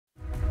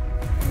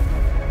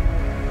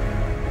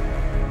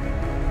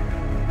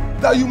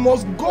that you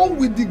must go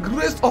with the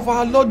grace of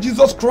our Lord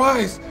Jesus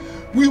Christ.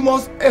 We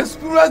must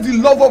experience the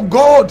love of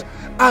God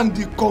and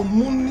the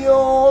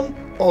communion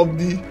of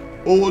the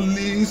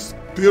Holy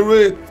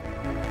Spirit.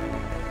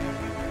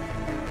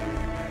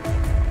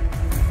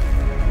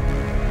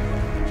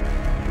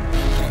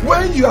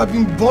 When you have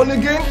been born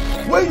again,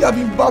 when you have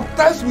been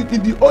baptized with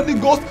the Holy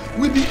Ghost,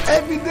 with the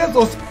evidence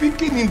of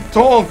speaking in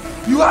tongues,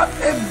 you have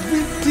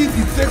everything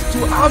it takes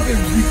to have a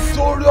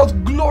victorious,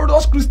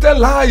 glorious Christian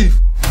life.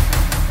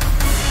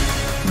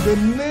 The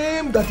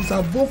name that is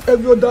above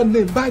every other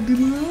name, by the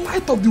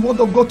light of the word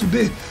of God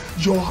today,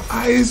 your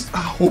eyes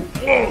are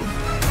open.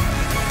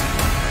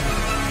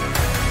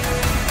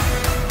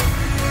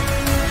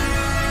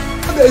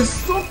 There is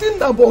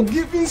something about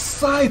giving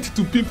sight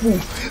to people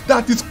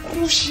that is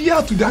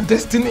crucial to their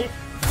destiny.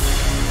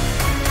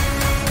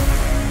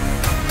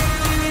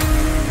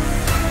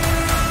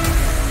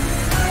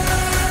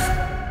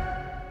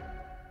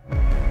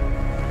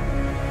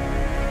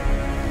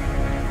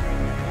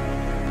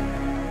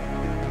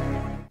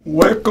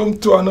 Welcome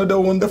to another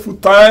wonderful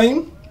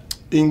time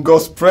in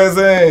God's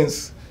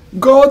presence.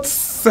 God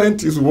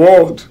sent His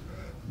word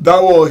that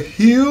will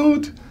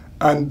heal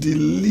and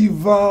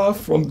deliver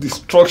from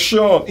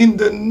destruction. In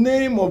the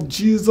name of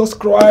Jesus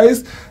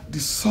Christ, the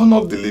Son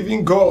of the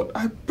living God,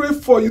 I pray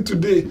for you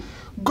today.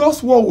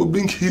 God's word will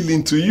bring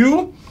healing to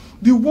you.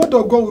 The word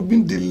of God will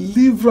bring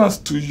deliverance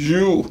to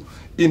you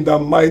in the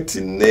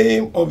mighty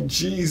name of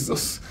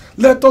Jesus.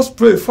 Let us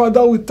pray.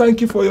 Father, we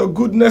thank you for your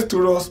goodness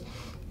to us.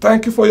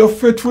 Thank you for your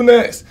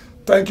faithfulness.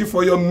 Thank you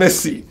for your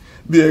mercy.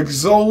 Be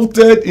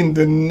exalted in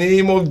the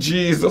name of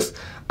Jesus.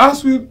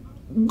 As we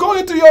go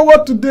into your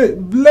word today,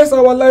 bless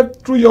our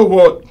life through your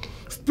word.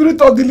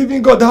 Spirit of the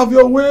living God, have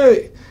your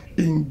way.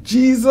 In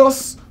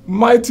Jesus'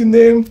 mighty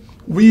name,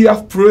 we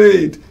have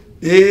prayed.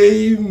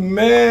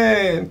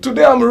 Amen.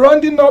 Today I'm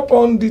rounding up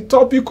on the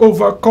topic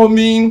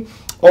overcoming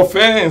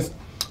offense.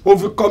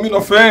 Overcoming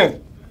offense.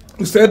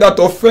 We said that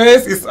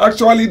offense is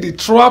actually the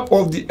trap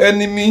of the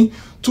enemy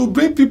to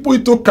bring people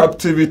into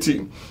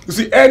captivity. You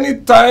see,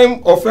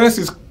 anytime offense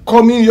is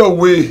coming your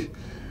way,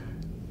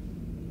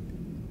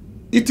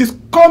 it is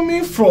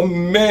coming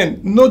from men,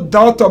 no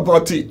doubt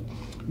about it.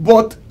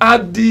 But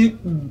at the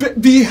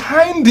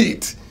behind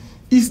it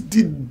is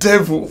the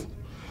devil.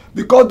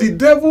 Because the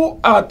devil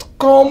had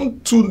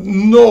come to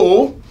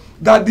know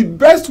that the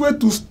best way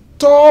to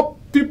stop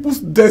people's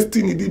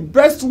destiny, the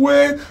best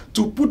way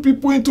to put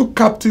people into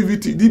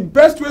captivity, the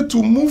best way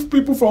to move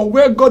people from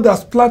where God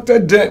has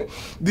planted them,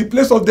 the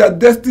place of their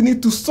destiny,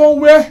 to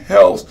somewhere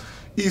else,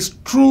 is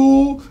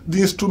through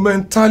the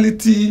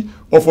instrumentality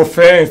of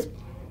offense.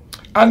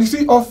 And you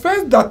see,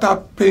 offense that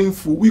are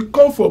painful will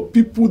come from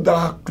people that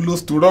are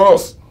close to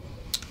us.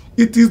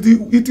 It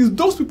is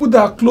those people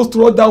that are close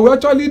to us that will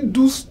actually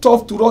do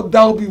stuff to us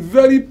that will be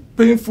very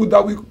painful,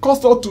 that will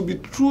cause us to be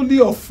truly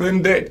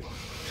offended.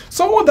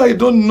 Someone that you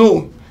don't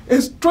know,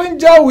 a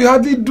stranger will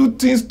hardly do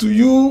things to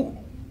you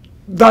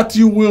that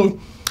you will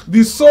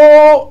be so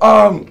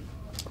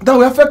that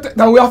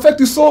will affect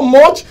you so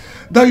much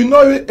that you're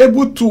not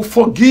able to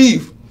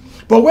forgive.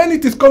 But when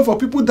it is come for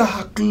people that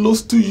are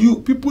close to you,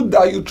 people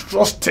that you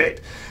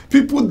trusted,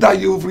 people that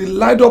you've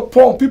relied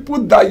upon, people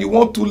that you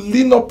want to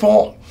lean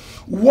upon,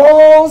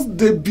 once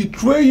they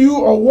betray you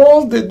or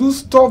once they do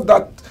stuff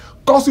that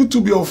cause you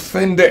to be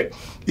offended,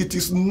 it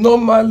is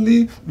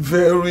normally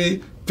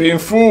very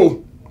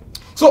painful.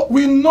 So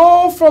we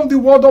know from the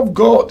word of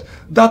God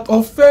that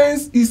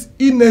offense is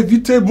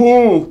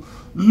inevitable.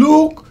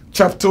 Luke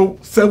chapter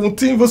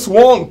 17 verse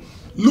 1.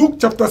 Luke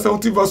chapter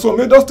 17 verse 1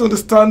 made us to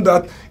understand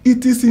that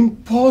it is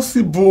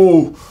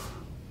impossible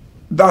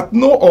that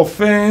no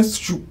offense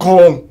should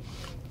come.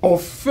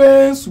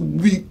 Offense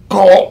will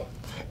come.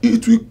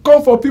 It will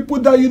come for people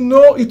that you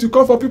know. It will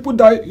come for people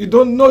that you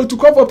don't know. It will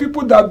come for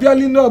people that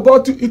barely know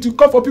about you. It will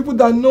come for people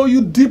that know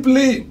you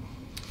deeply.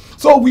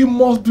 So we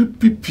must be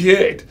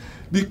prepared,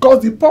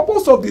 because the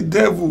purpose of the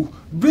devil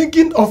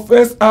bringing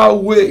offense our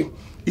way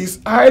is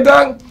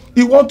either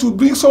he wants to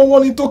bring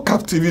someone into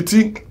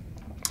captivity,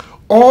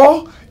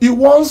 or he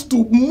wants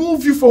to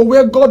move you from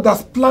where God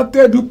has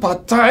planted you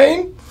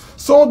part-time,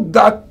 so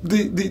that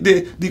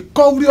the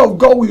covering of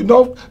God will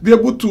not be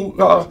able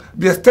to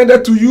be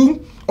extended to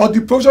you, or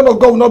the provision of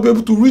God will not be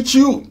able to reach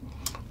you.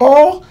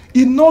 Or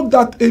he knows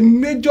that a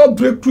major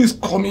breakthrough is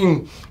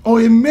coming,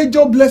 or a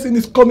major blessing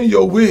is coming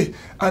your way,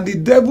 and the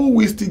devil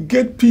will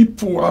instigate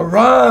people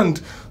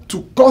around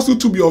to cause you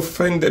to be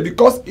offended,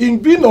 because in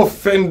being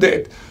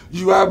offended,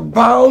 you are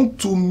bound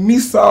to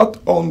miss out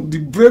on the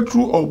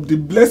breakthrough of the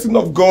blessing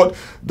of God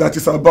that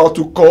is about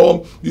to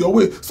come your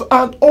way. So,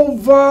 and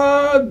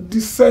over the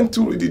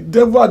century, the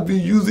devil has been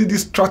using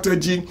this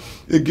strategy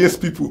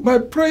against people. My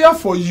prayer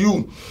for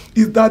you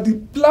is that the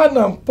plan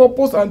and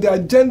purpose and the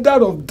agenda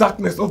of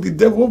darkness of the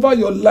devil over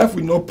your life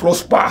will not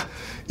prosper,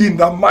 in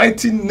the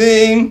mighty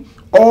name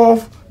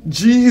of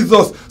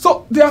Jesus.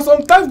 So there are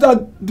some times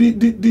that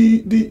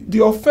the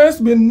offense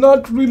may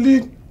not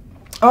really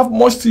have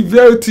much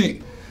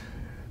severity,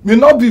 may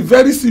not be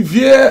very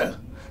severe.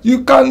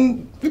 You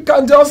can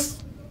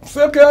just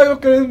say,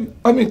 okay,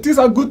 I mean, things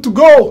are good to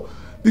go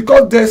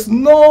because there's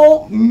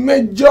no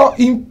major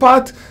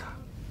impact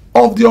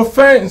of the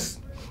offense.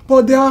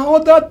 But there are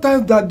other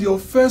times that the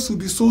offense will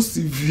be so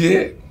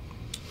severe.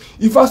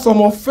 In fact,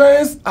 some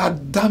offense are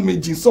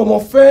damaging. Some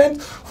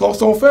offense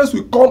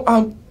will come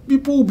and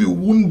people will be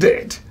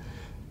wounded.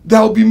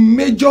 There will be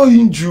major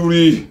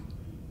injury.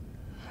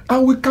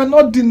 And we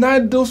cannot deny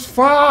those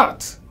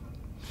facts.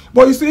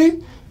 But you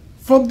see,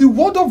 from the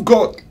word of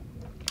God,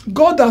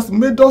 God has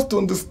made us to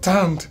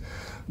understand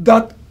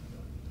that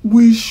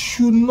we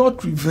should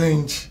not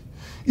revenge.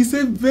 He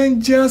said,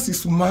 vengeance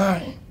is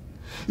mine.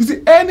 You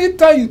see,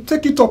 anytime you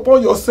take it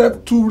upon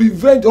yourself to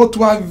revenge or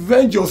to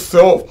avenge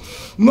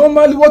yourself,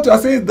 normally what you are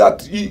saying is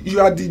that you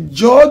are the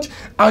judge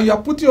and you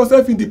are putting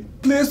yourself in the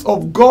place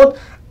of God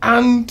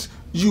and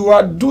you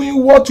are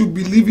doing what you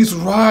believe is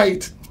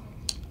right.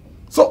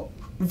 So,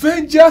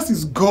 vengeance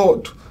is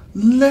God.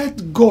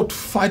 Let God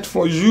fight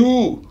for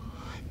you.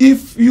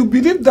 If you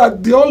believe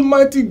that the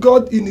Almighty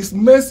God in His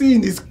mercy,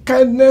 in His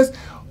kindness,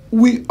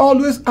 will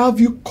always have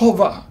you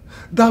covered,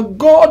 that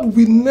God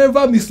will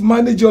never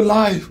mismanage your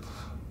life,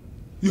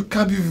 you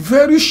can be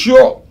very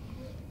sure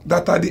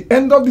that at the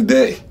end of the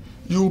day,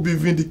 you will be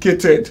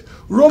vindicated.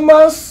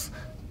 Romans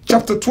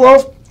chapter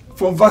 12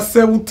 from verse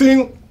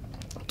 17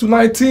 to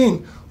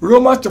 19.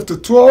 Romans chapter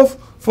 12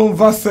 from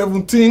verse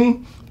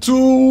 17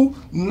 to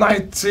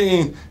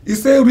 19. It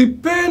says,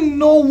 repay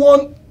no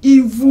one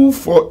evil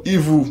for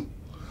evil.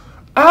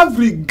 Have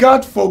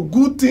regard for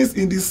good things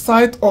in the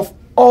sight of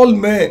all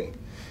men.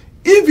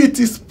 If it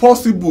is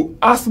possible,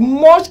 as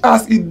much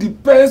as it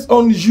depends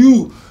on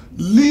you,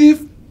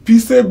 live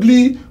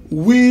peaceably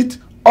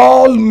with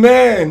all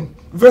men.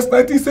 Verse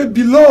 19 says,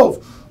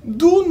 beloved,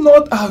 do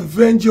not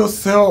avenge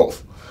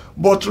yourself,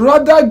 but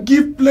rather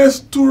give place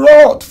to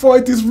wrath, for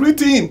it is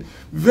written,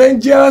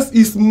 vengeance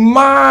is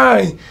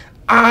mine,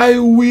 I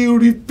will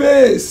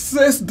repay,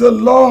 says the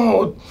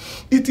Lord.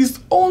 It is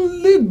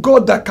only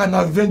God that can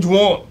avenge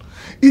one.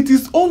 It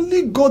is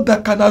only God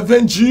that can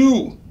avenge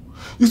you.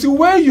 You see,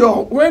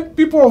 when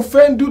people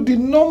offend you, the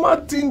normal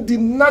thing, the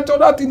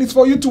natural thing is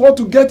for you to want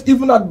to get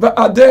even at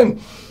them.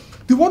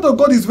 The word of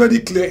God is very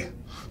clear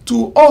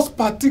to us,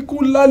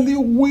 particularly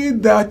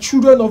with the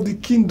children of the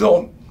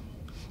kingdom.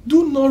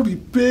 Do not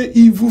repay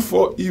evil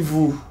for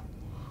evil.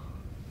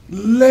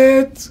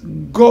 Let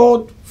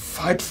God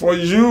fight for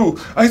you.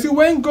 I see,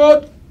 when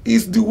God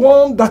is the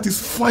one that is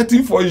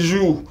fighting for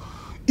you,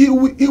 He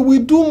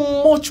will do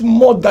much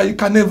more than you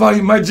can ever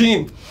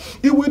imagine.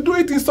 He will do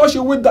it in such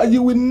a way that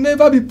you will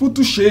never be put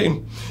to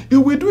shame. He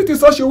will do it in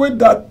such a way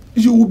that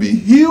you will be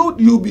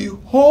healed, you will be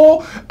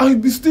whole, and you'll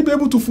be still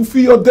able to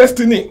fulfill your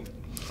destiny.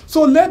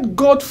 So let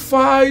God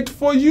fight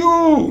for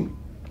you.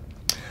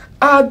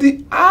 At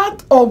the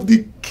heart of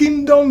the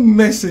kingdom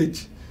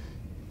message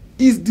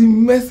is the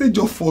message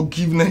of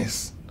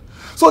forgiveness.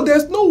 So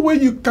there's no way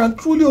you can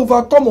truly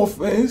overcome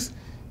offense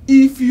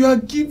if you are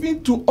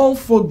given to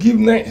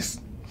unforgiveness.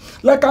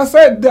 Like I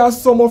said, there are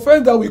some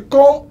offense that will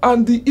come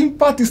and the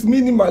impact is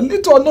minimal,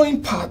 little or no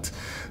impact.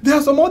 There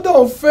are some other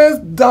offense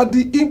that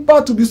the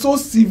impact will be so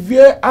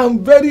severe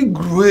and very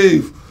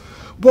grave.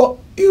 But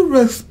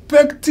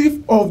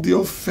irrespective of the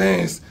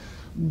offense,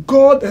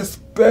 God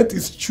expects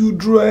His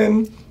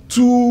children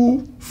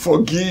to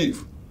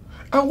forgive.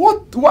 And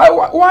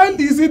why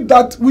is it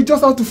that we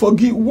just have to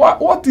forgive?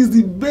 What is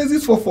the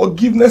basis for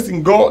forgiveness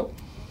in God?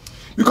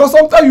 Because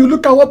sometimes you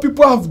look at what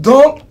people have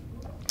done,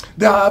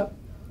 there are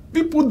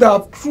people that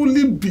have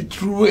truly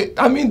betrayed.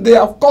 I mean, they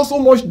have caused so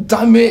much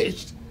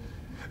damage.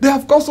 They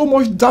have caused so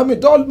much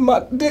damage.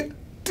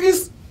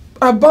 Things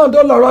are bound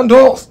all around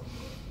us.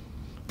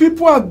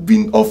 People have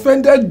been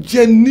offended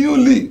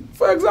genuinely.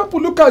 For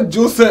example, look at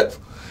Joseph.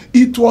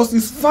 It was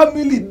his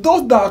family,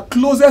 those that are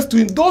closest to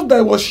him, those that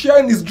he was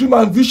sharing his dream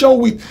and vision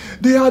with.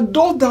 They are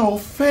those that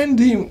offend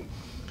him.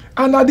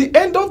 And at the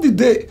end of the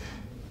day,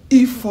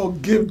 he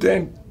forgave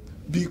them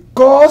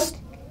because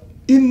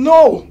he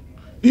knew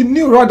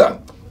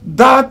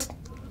that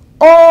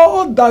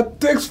all that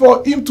takes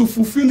for him to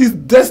fulfill his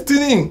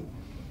destiny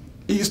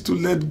is to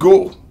let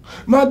go.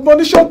 My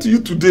admonition to you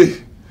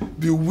today,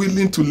 be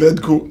willing to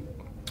let go.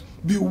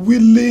 Be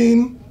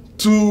willing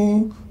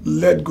to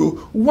let go.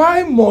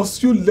 Why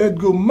must you let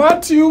go?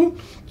 Matthew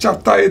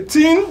chapter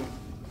 18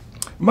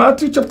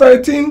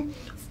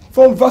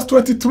 from verse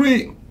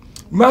 23.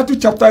 Matthew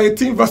chapter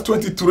 18 verse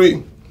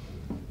 23.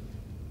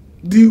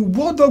 The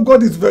word of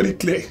God is very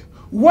clear.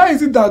 Why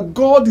is it that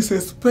God is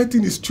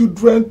expecting His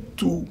children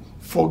to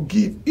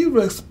forgive,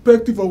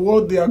 irrespective of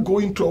what they are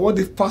going through or what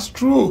they've passed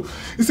through?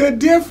 He said,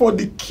 therefore,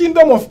 the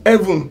kingdom of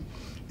heaven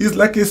is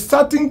like a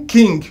certain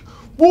king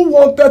who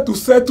wanted to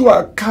settle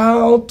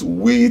account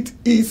with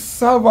his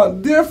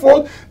servant.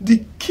 Therefore,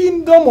 the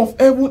kingdom of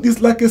heaven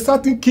is like a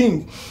certain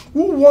king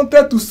who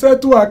wanted to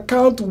settle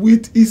account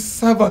with his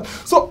servant.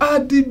 So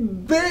at the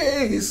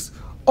base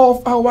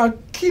of our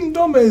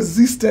kingdom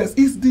existence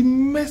is the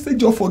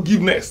message of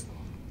forgiveness.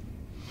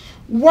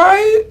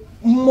 Why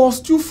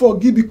must you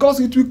forgive? Because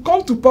it will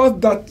come to pass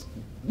that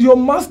your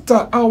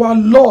master, our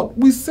Lord,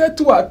 will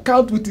settle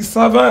account with his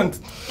servant.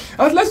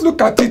 And let's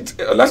look at it.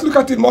 Let's look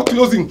at it more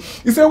closely.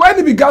 He said, when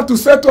he began to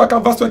settle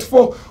account, verse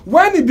 24.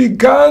 When he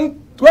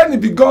had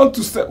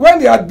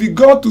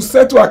begun to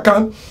settle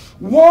account,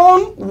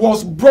 one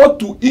was brought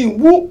to him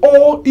who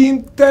owed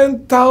him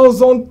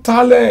 10,000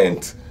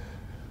 talents.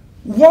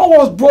 One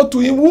was brought to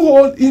him who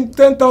owed him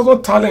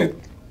 10,000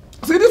 talents.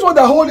 See, this one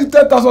that owed him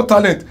 10,000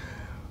 talents,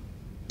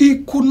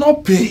 he could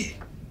not pay.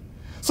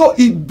 So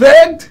he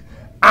begged,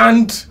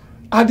 and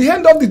at the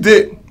end of the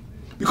day,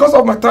 because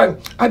of my time,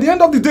 at the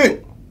end of the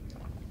day,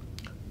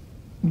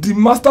 the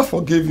master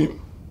forgave him.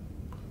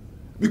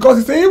 Because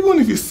he said, even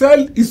if he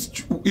sell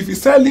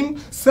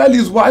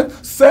his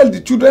wife, sell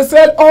the children,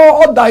 sell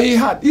all that he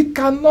had, he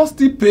cannot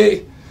still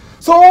pay.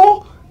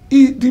 So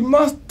the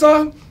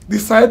master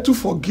decided to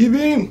forgive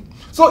him.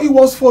 So he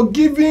was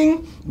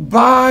forgiven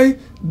by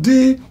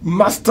the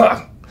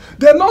master.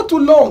 Then not too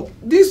long,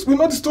 we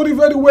know the story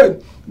very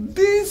well.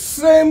 This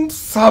same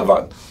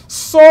servant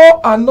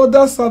saw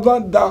another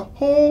servant that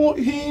owed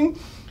him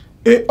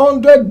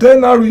 100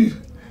 denarii.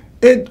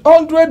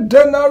 100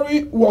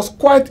 denarii was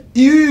quite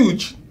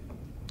huge,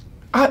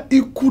 and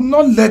he could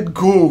not let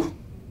go.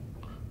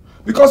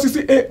 Because you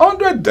see,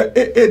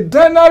 a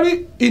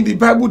denarii in the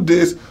Bible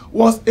days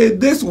was a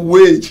day's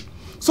wage.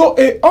 So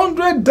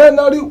 100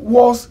 denarii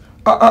was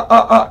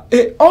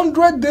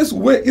 100 days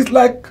wage is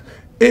like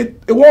a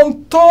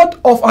 1/3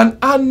 of an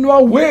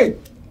annual wage.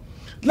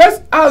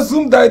 Let's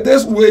assume that a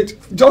day's wage,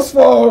 just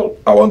for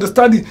our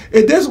understanding,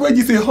 a day's wage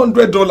is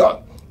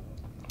 $100.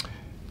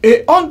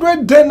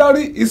 100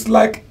 denarii is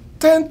like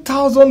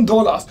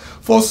 $10,000.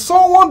 For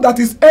someone that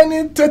is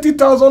earning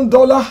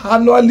 $30,000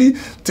 annually,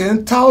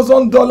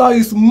 $10,000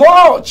 is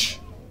much.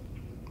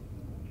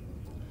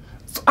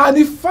 And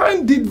he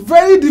find it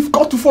very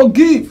difficult to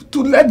forgive,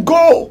 to let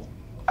go.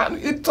 And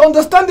it's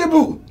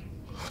understandable.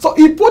 So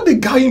he put the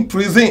guy in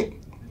prison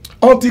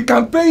until he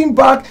can pay him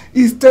back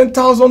his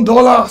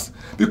 $10,000.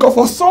 Because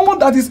for someone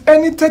that is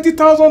earning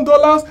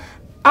 $30,000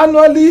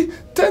 annually,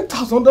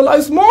 $10,000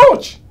 is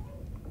much.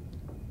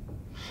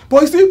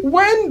 But you see,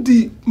 when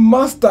the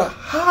master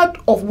heard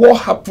of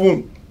what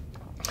happened,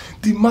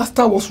 the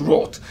master was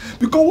wroth.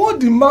 Because what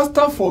the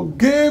master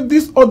forgave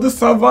this other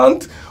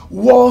servant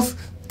was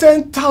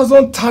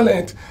 10,000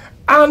 talents.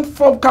 And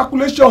from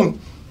calculation,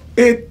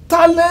 a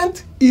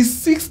talent is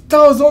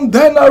 6,000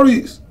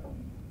 denarii.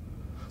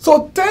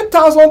 So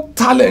 10,000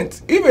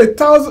 talents. If a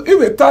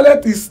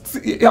talent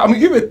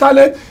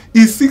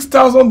is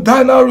 6,000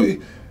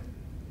 denarii,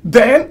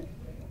 then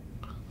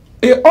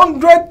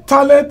 100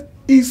 talent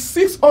is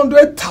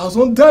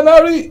 600,000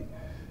 denarii,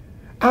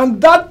 and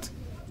that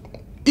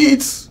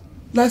it's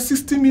like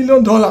 $60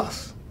 million.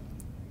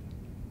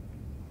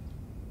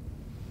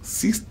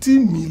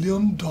 $60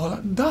 million.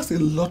 That's a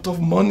lot of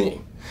money.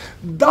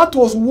 That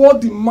was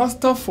what the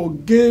master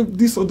forgave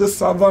this other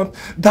servant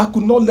that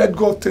could not let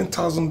go of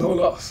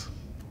 $10,000.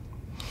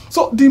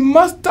 So the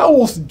master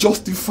was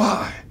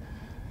justified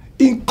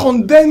in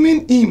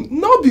condemning him,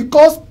 not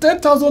because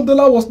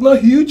 $10,000 was not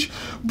huge,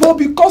 but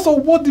because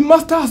of what the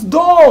master has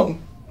done.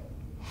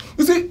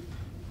 You see,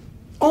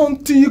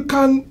 until you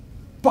can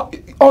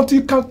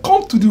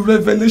come to the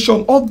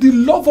revelation of the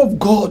love of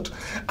God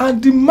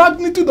and the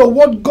magnitude of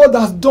what God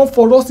has done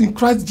for us in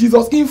Christ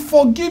Jesus in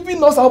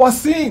forgiving us our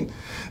sin,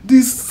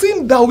 the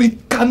sin that we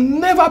can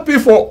never pay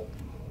for,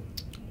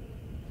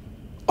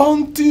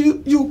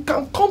 until you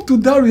can come to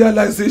that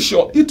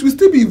realization, it will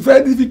still be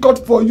very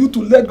difficult for you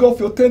to let go of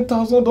your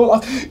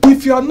 $10,000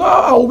 if you are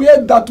not aware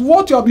that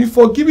what you have been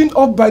forgiven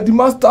of by the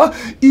master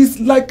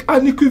is like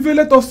an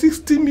equivalent of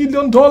 $60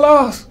 million.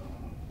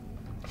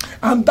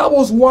 And that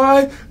was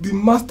why the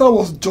master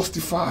was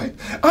justified.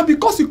 And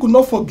because he could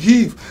not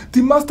forgive,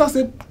 the master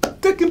said,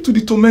 take him to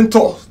the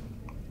tormentors.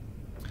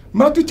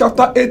 Matthew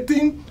chapter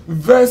 18,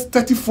 verse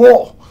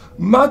 34.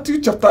 Matthew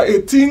chapter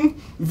 18,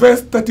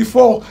 verse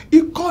 34.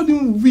 He called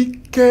him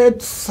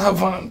wicked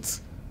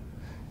servant.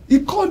 He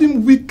called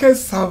him wicked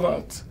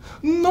servant.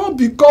 Not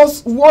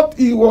because what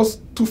he was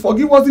to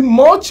forgive wasn't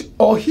much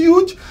or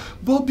huge,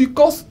 but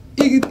because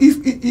he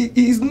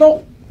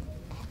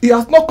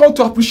has not come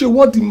to appreciate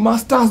what the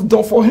master has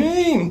done for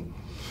him.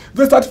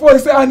 Verse 34, he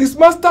said, and his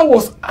master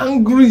was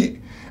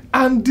angry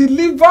and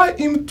delivered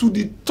him to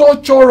the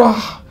torturer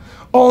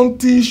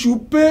until he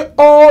should pay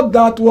all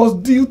that was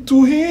due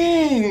to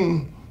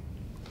him.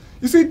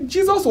 You see,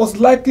 Jesus was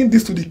likening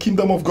this to the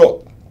kingdom of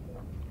God.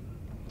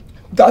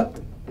 That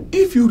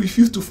if you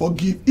refuse to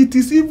forgive, it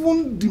is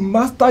even the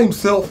master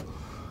himself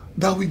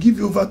that will give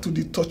you over to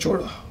the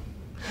torturer.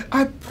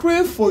 I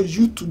pray for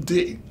you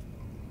today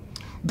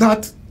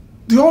that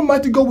the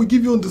Almighty God will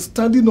give you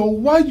understanding of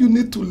why you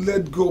need to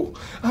let go.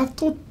 I've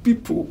told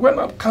people when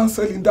I'm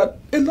counseling that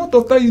a lot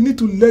of time you need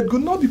to let go,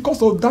 not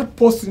because of that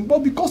person, but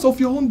because of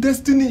your own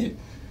destiny,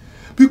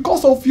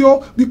 because of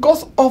your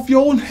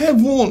own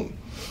heaven,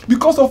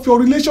 because of your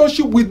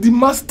relationship with the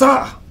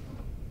master.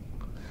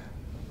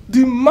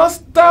 The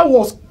master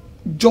was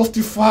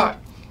justified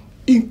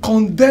in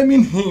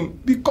condemning him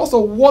because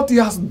of what he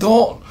has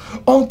done,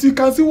 until you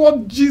can see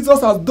what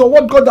Jesus has done,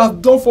 what God has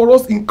done for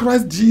us in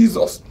Christ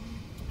Jesus,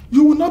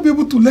 you will not be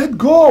able to let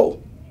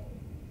go.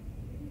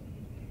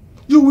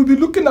 You will be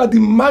looking at the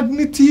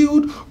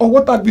magnitude of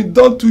what has been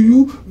done to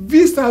you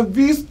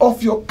vis-a-vis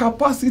of your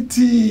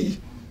capacity,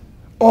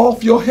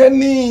 of your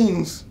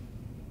earnings.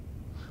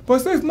 But it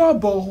says it's not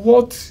about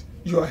what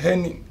you're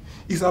earning.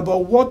 It's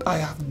about what I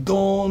have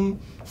done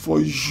for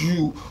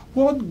you.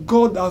 What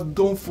God has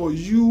done for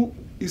you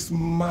is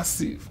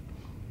massive.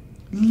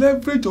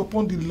 Leverage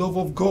upon the love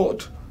of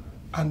God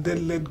and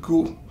then let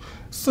go.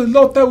 So a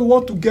lot of times we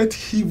want to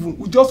get even.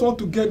 We just want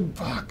to get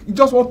back. We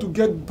just want to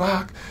get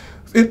back.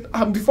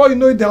 And before you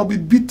know it, there will be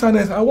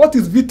bitterness. And what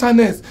is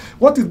bitterness?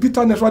 What is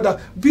bitterness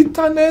rather?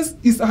 Bitterness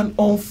is an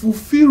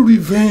unfulfilled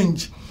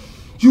revenge.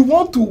 You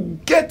want to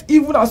get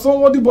even at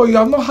somebody, but you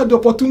have not had the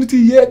opportunity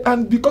yet,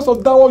 and because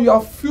of that one, you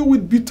are filled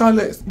with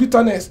bitterness.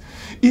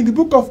 In the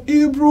book of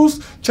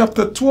Hebrews,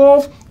 chapter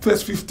 12,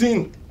 verse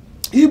 15.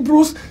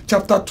 Hebrews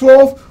chapter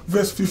 12,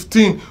 verse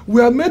 15.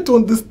 We are made to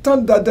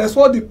understand that that's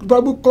what the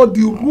Bible called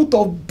the root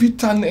of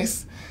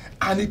bitterness.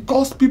 And it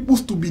causes people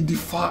to be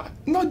defiled.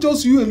 Not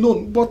just you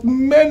alone, but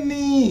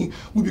many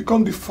will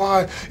become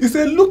defiled. It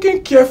says,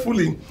 looking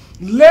carefully,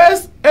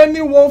 lest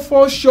anyone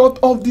fall short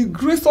of the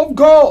grace of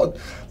God,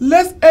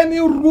 lest any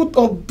root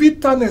of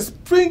bitterness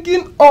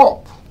springing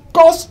up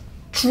cause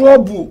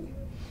trouble.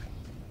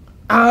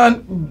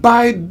 And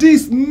by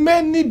this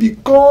many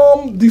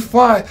become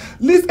defiled.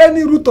 Lest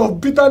any root of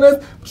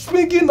bitterness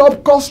springing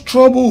up cause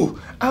trouble.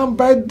 And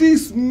by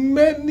this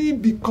many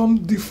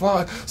become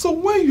defiled. So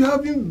when you're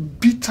having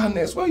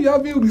bitterness, when you're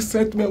having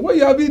resentment, when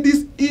you're having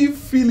this ill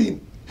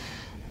feeling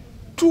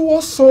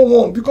towards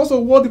someone because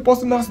of what the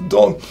person has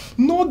done,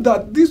 know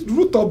that this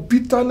root of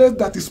bitterness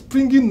that is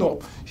springing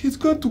up is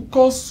going to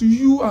cause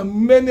you and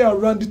many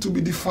around you to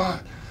be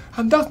defiled.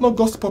 And that's not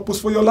God's purpose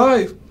for your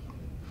life.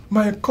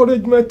 My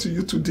encouragement to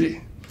you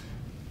today,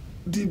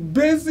 the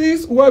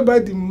basis whereby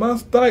the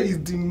master is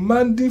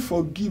demanding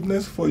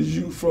forgiveness for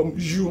you, from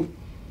you,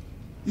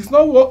 it's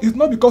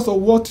not because of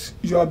what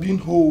you are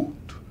being owed.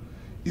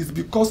 It's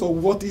because of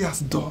what he has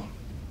done.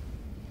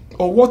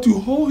 Or what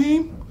you owe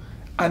him,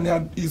 and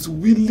he is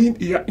willing,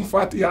 in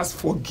fact, he has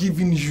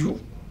forgiven you.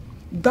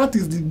 That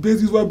is the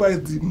basis whereby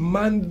he's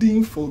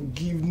demanding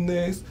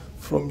forgiveness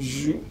from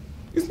you.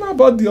 It's not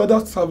about the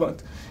other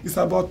servant. It's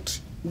about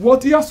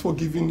what he has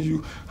forgiven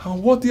you.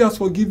 And what he has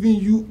forgiven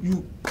you,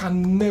 you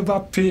can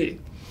never pay.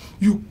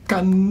 You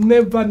can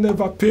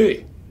never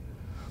pay.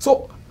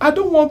 So I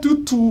don't want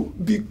you to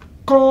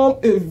become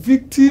a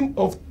victim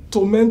of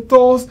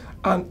tormentors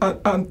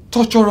and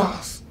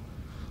torturers.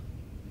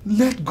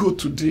 Let go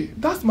today.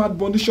 That's my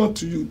admonition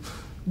to you.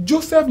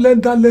 Joseph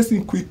learned that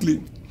lesson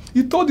quickly.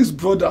 He told his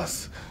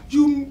brothers,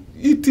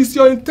 it is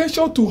your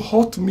intention to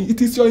hurt me. It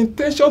is your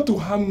intention to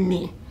harm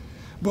me.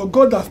 But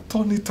God has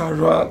turned it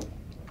around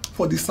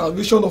for the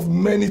salvation of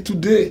many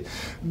today.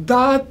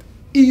 That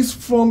is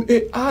from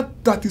a heart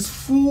that is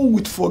full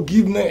with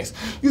forgiveness.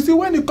 You see,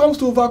 when it comes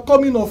to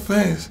overcoming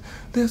offense,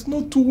 there's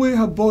no two way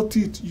about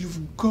it.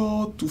 You've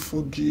got to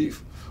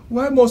forgive.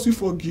 Why must you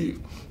forgive?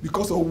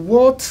 Because of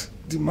what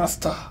the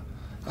master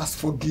has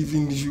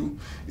forgiven you.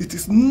 It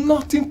is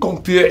nothing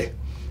compared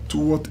to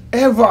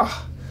whatever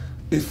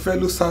a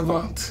fellow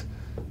servant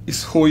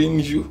is owing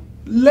you.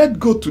 Let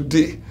go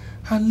today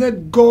and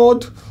let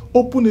God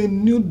open a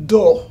new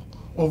door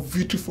of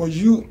victory for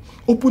you.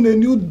 Open a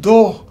new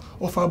door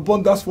of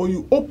abundance for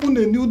you. Open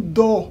a new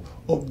door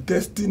of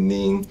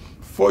destiny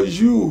for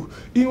you.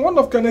 In one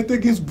of Kenneth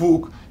Hagin's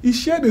book, he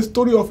shared a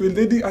story of a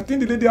lady. I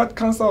think the lady had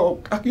cancer or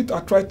acute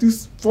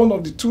arthritis, one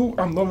of the two.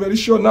 I'm not very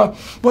sure now.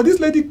 But this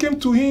lady came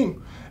to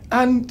him,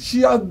 and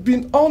she had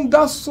been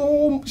under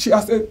so, she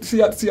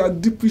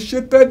had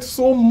depreciated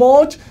so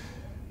much.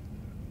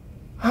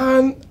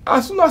 And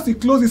as soon as he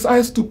closed his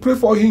eyes to pray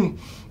for him,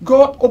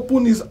 God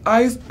opened his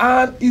eyes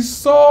and he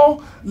saw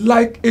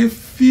like a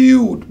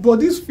field.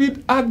 But this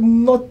field had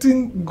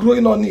nothing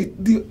growing on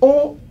it. The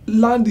whole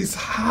land is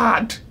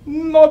hard.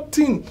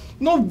 Nothing.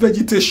 No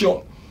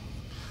vegetation.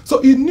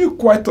 So he knew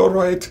quite all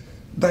right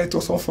that it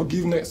was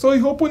unforgiveness. So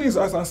he opened his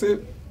eyes and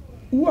said,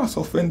 who has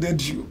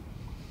offended you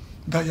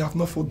that you have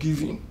not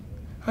forgiven?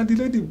 And the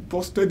lady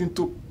bursted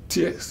into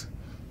tears.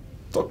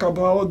 Talk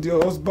about the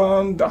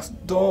husband that's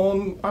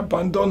done,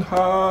 abandoned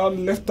her,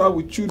 left her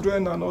with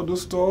children and all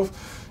those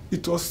stuff.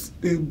 It was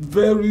a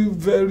very,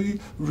 very,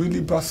 really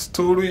bad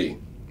story.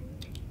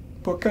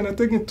 But Kenneth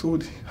Hagin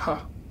told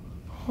her,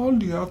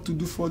 all you have to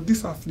do for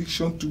this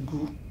affliction to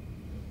go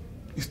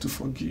is to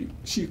forgive.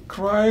 She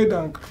cried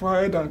and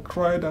cried and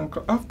cried and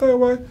cried. After a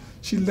while,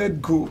 she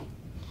let go.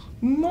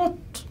 Not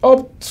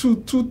up to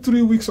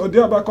 2-3 weeks or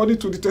there, but according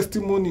to the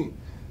testimony,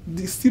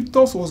 the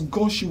symptoms was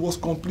gone. She was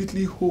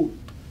completely whole.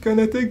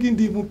 Kenneth Hagin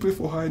didn't even pray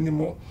for her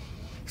anymore.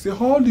 He said,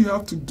 all you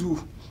have to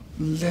do,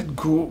 let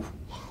go.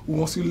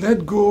 Once you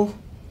let go,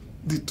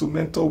 the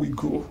tormentor will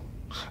go.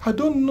 I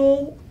don't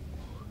know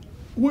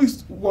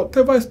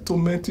whatever is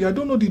tormenting. I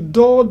don't know the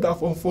door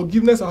that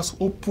unforgiveness has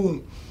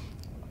opened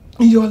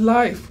in your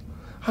life.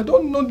 I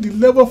don't know the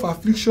level of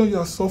affliction you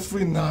are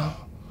suffering now.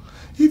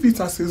 if it's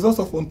as a result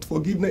of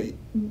unforgiveness,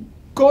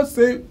 God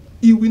said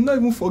He will not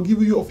even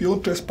forgive you of your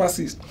own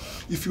trespasses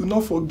if you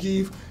not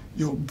forgive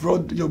your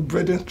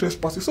brethren's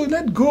trespasses. So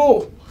let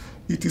go.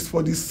 It is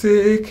for the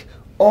sake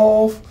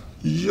of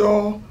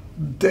your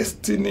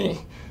destiny.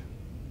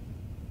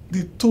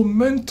 The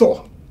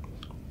tormentor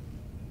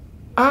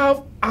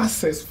have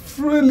access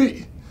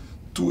freely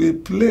to a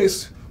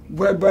place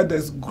whereby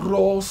there's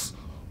gross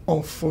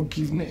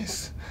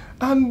unforgiveness.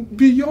 And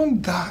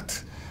beyond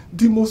that,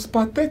 the most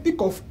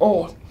pathetic of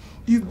all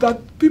is that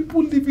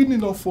people living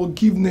in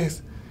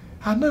unforgiveness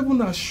are not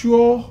even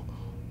assured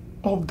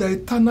of their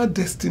eternal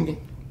destiny.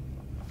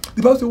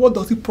 The Bible says, what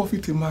does it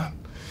profit a man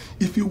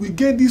if he will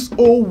get this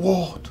whole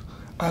world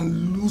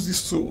and lose his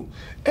soul?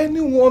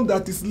 Anyone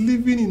that is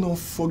living in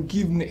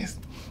unforgiveness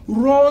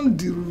run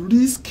the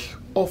risk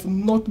of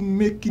not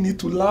making it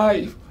to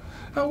life.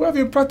 And we have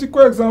a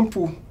practical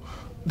example.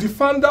 The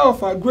founder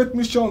of our great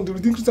mission, the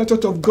Redeemed Christian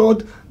Church of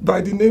God,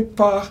 by the name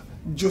Pa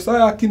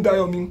Josiah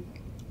Akindayomi,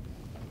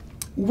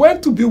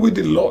 went to be with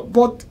the Lord,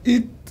 but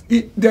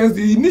there's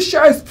the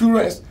initial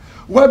experience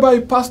whereby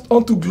he passed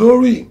on to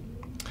glory.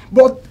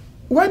 But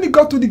when he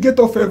got to the gate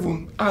of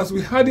heaven, as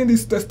we had in the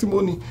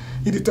testimony,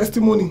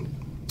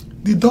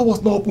 the door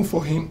was not open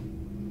for him.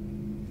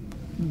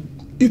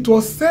 It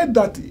was said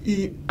that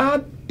he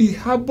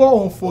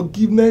harbored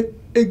unforgiveness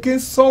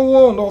against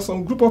someone or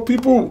some group of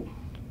people.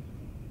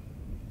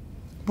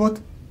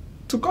 But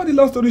to cut the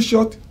long story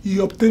short, he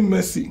obtained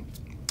mercy.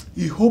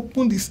 He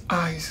opened his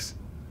eyes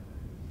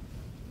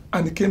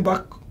and he came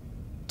back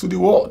to the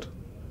world.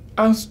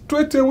 And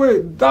straight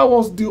away, that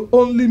was the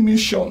only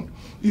mission.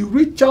 He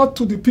reached out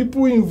to the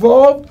people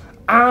involved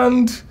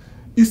and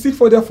he seek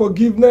for their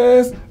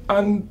forgiveness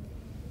and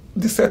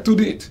they settled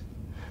it.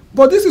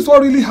 But this is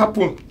what really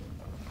happened.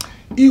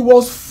 He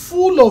was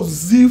full of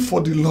zeal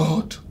for the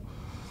Lord.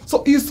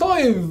 So he saw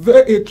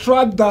a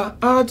tract that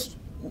had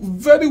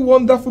very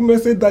wonderful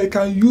message that he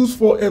can use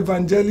for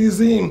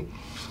evangelism.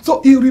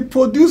 So he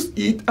reproduced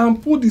it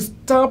and put the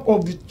stamp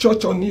of the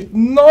church on it,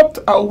 not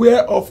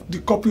aware of the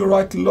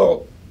copyright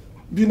law,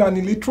 being an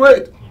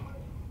illiterate.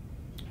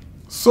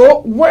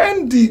 So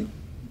when the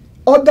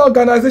other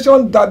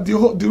organization that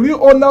the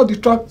real owner of the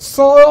tract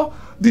saw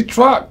the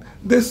tract,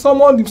 they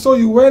summoned him. So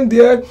he went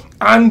there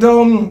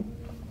and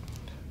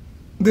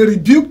they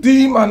rebuked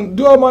him and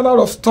do all manner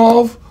of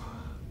stuff.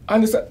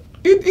 And he said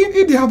he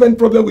didn't have any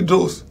problem with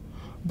those.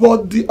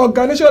 But the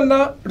organization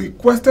now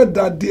requested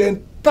that the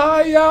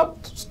entire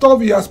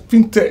stuff he has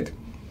printed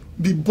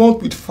be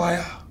burnt with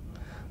fire.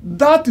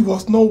 That he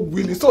was not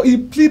willing. So he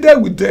pleaded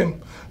with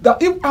them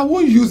that if I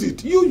won't use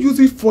it, you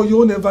use it for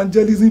your own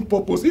evangelism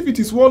purpose. If it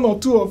is one or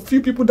two or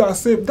few people that are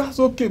saved,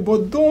 that's okay,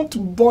 but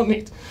don't burn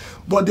it.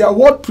 But their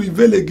word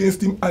prevailed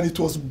against him and it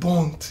was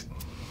burnt.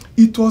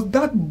 It was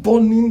that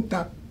burning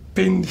that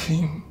pained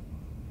him.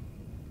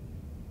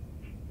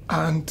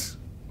 And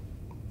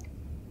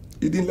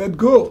he didn't let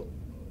go.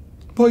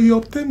 But he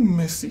obtained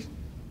mercy.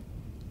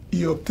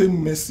 He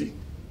obtained mercy.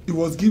 He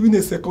was given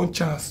a second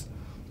chance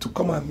to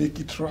come and make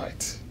it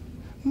right.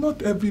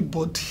 Not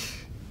everybody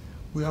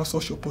will have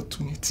such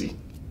opportunity.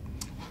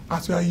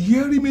 As you are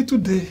hearing me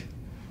today,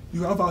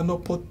 you have an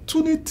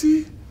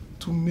opportunity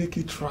to make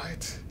it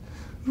right.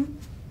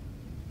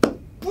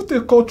 Put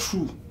a call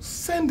through,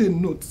 send a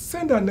note,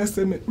 send an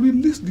SMS,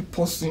 release the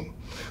person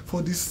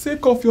for the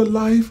sake of your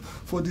life,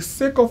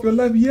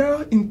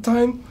 here in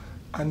time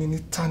and in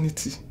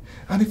eternity.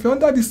 And if you're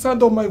under the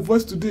sound of my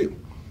voice today,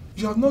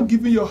 you have not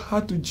given your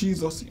heart to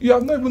Jesus, you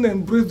have not even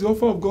embraced the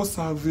offer of God's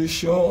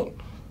salvation,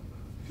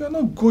 you are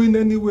not going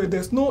anywhere.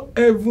 There's no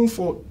heaven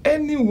for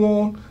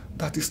anyone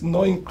that is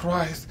not in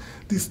Christ.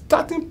 The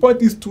starting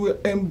point is to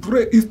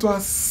embrace, is to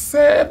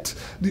accept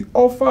the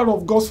offer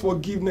of God's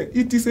forgiveness.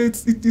 It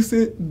is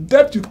a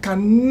debt you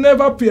can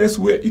never pay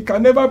elsewhere. You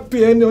can never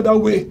pay any other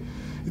way.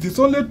 It is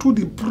only through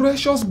the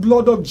precious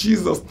blood of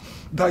Jesus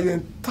that your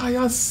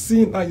entire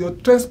sin and your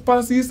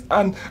trespasses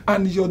and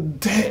your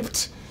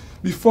debt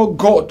before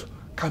God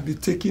can be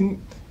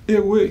taken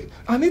away.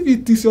 And if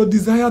it is your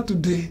desire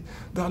today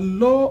that,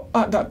 Lord,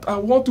 that I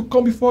want to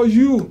come before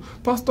you,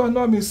 Pastor, I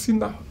know I'm a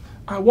sinner,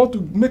 I want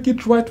to make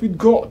it right with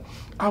God,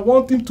 I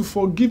want Him to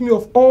forgive me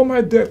of all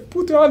my debt,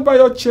 put your hand by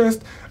your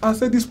chest and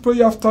say this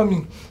prayer after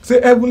me.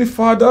 Say, Heavenly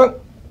Father,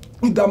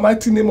 in the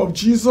mighty name of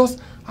Jesus,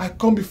 I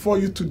come before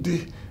you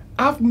today.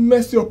 Have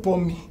mercy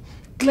upon me.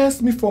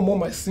 Cleanse me from all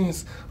my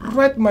sins.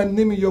 Write my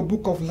name in your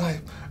book of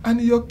life. And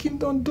in your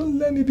kingdom, don't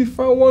let me be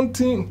found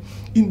wanting.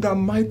 In the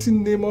mighty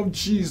name of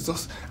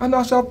Jesus. And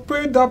I shall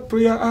pray that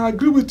prayer. I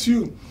agree with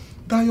you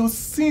that your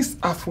sins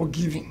are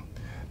forgiven.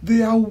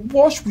 They are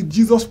washed with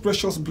Jesus'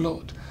 precious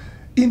blood.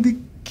 In the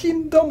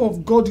kingdom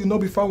of God, you'll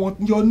not be found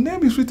wanting. Your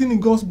name is written in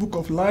God's book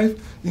of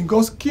life. In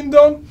God's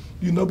kingdom,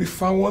 you'll not be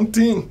found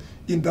wanting.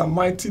 In the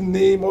mighty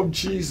name of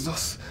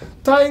Jesus.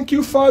 Thank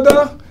you,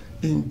 Father.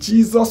 In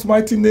Jesus'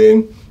 mighty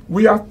name,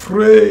 we have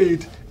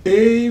prayed.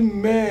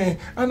 Amen.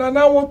 And I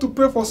now want to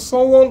pray for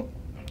someone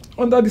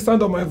under the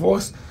sound of my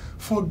voice.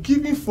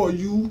 Forgiving for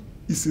you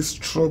is a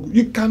struggle.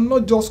 You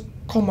cannot just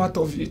come out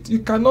of it. You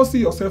cannot see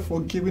yourself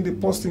forgiving the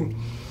person.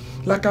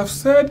 Like I've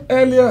said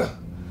earlier,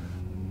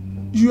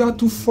 you are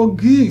to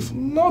forgive,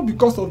 not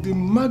because of the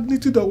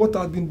magnitude of what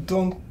has been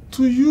done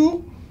to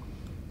you,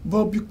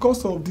 but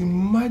because of the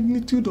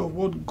magnitude of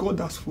what God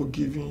has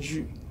forgiven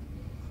you.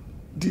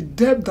 The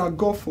debt that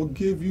God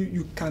forgave you,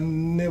 you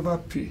can never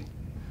pay.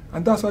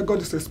 And that's why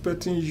God is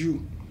expecting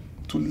you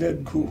to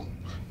let go.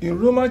 In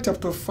Romans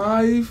chapter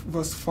 5,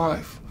 verse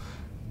 5,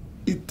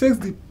 it takes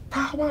the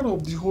power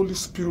of the Holy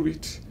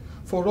Spirit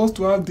for us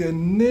to have the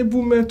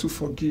enablement to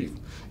forgive.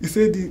 He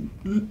said,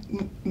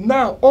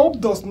 now hope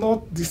does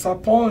not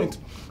disappoint,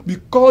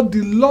 because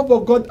the love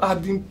of God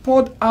had been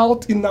poured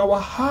out in our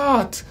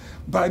heart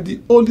by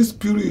the Holy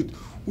Spirit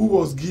who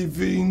was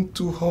given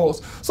to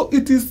us. So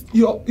it is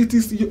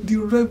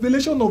the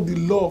revelation of the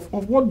love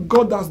of what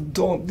God has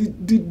done,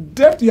 the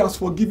debt He has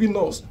forgiven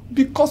us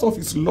because of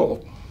His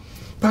love,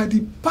 by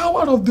the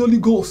power of the Holy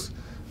Ghost,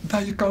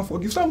 that you can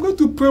forgive. So I'm going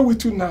to pray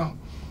with you now,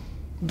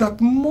 that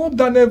more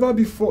than ever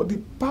before, the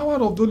power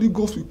of the Holy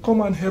Ghost will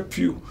come and help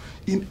you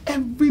in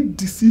every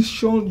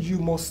decision you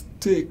must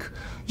take.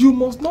 You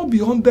must not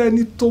be under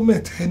any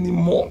torment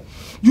anymore.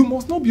 You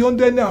must not be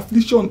under any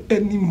affliction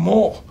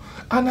anymore.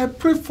 And I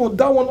pray for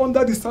that one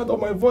under the side of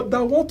my voice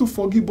that want to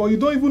forgive, but you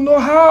don't even know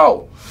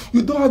how.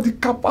 You don't have the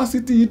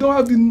capacity. You don't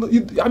have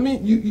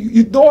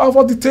you don't have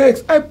what it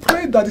takes. I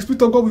pray that the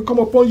Spirit of God will come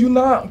upon you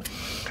now.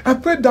 I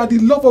pray that the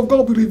love of God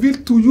will be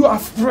revealed to you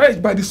afresh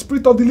by the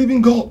Spirit of the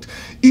living God.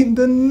 In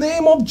the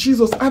name of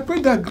Jesus, I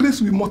pray that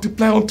grace will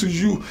multiply unto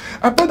you.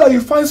 I pray that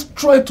you find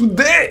strength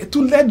today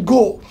to let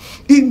go.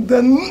 In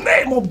the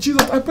name of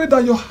Jesus, I pray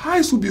that your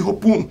eyes will be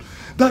open.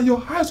 That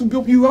your eyes will be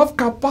open. You have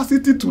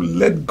capacity to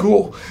let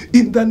go.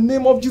 In the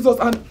name of Jesus.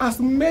 And as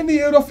many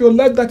areas of your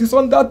life that is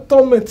under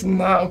torment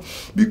now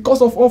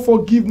because of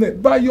unforgiveness,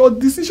 by your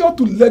decision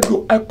to let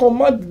go, I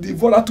command the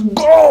devourer to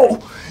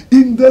go.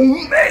 In the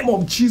name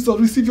of Jesus,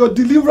 receive your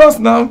deliverance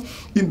now.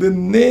 In the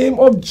name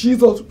of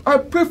Jesus, I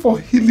pray for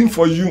healing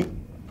for you.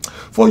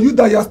 For you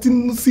that you are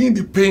still seeing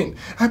the pain,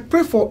 I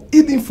pray for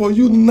healing for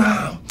you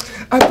now.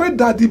 I pray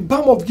that the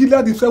balm of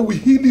Gilead himself will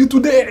heal you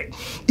today.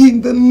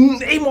 In the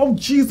name of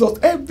Jesus,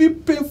 every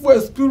painful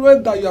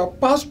experience that you have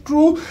passed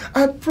through,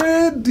 I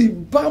pray the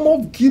balm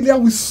of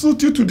Gilead will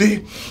suit you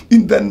today.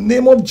 In the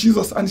name of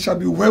Jesus, and it shall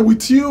be well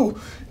with you.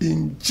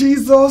 In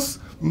Jesus'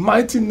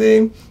 mighty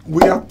name,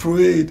 we are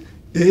prayed.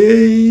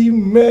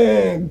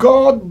 Amen.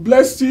 God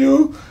bless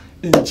you.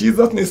 In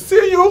Jesus' name.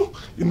 See you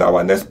in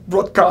our next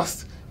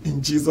broadcast.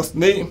 In Jesus'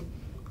 name.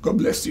 God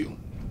bless you.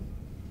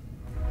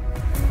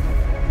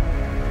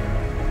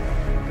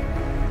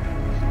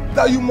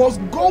 That you must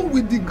go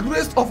with the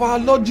grace of our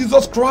Lord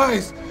Jesus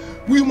Christ.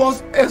 We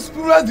must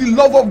experience the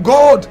love of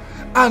God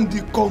and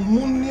the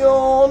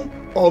communion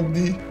of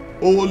the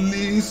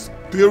Holy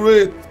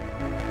Spirit.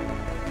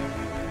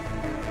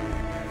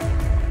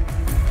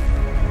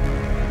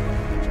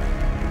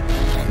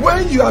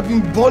 When you have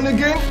been born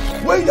again,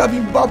 when you have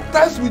been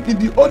baptized with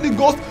the Holy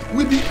Ghost,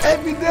 with the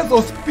evidence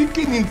of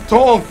speaking in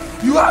tongues,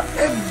 you have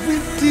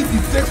everything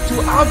it takes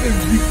to have a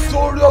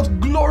victorious,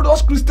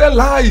 glorious Christian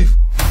life.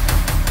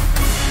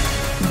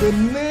 The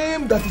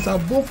name that is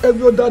above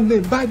every other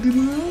name, by the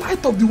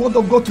light of the word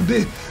of God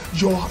today,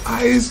 your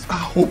eyes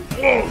are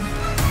open.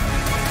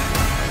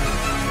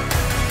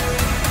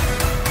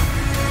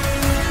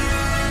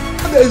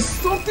 There is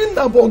something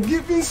about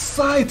giving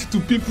sight to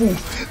people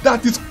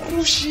that is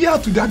crucial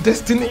to their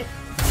destiny.